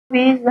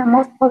be the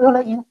most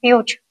popular in the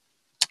future.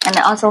 And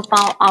also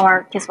for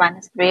our this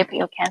one strip,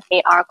 you can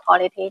see our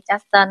quality.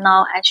 Just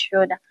now I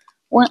showed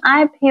when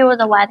I peel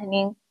the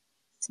whitening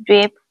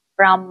strip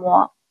from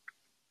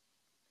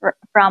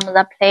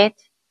the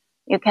plate,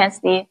 you can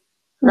see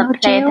the No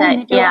plate. gel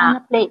on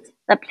the plate.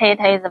 The plate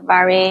is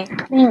very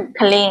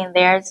clean.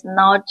 There's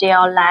no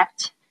gel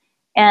left,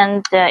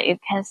 and you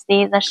can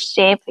see the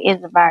shape is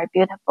very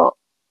beautiful.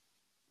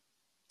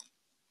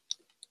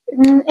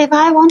 If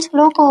I want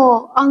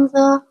logo on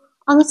the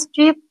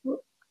strip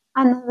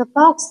and the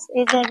box,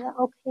 is it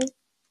okay?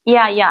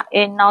 Yeah,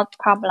 it's not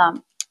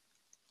problem.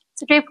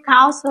 Strip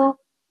can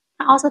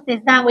also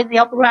design with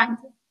your brand.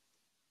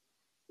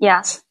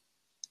 Yes.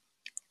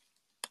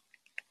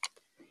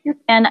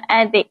 And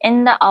at the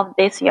end of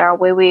this year,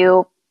 we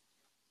will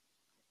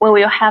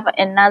have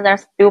another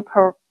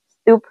super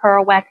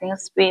whitening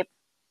strip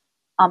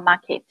on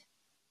market.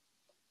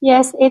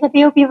 Yes, it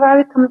will be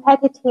very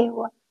competitive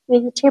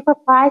with cheaper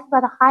price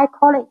but high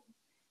quality.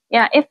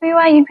 Yeah, if you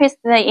are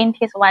interested in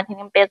this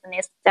whitening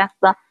business, just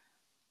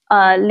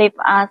leave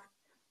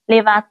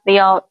us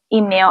your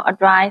email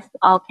address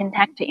or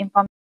contact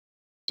information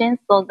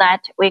so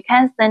that we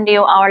can send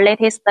you our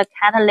latest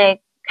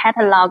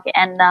catalog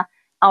and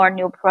our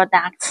new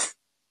products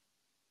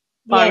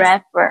for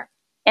refer.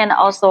 And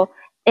also,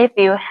 if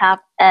you have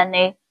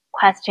any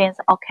questions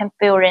or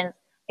confusions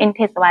in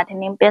this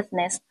whitening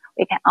business,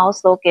 we can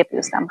also give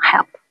you some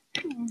help.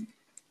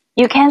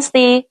 You can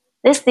see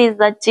this is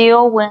the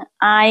gel when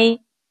I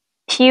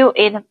peel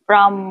it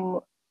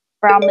from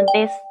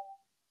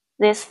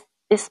this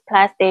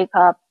plastic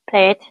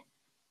plate.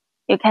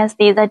 You can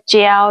see the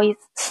gel is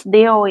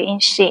still in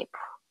shape.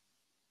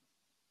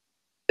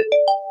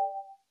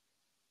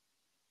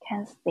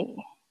 Can see.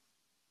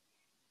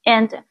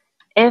 And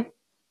if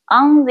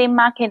on the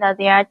market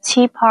there are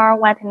cheaper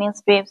whitening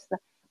strips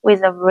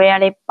with a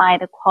really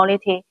bad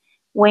quality,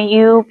 when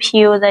you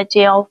peel the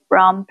gel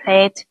from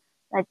plate,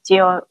 the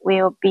gel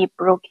will be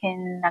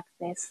broken like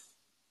this.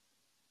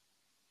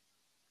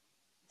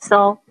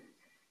 So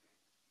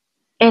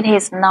it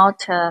is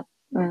not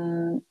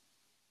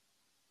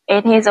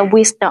it is a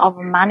waste of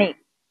money,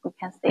 we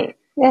can say.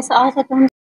 Yes, also don't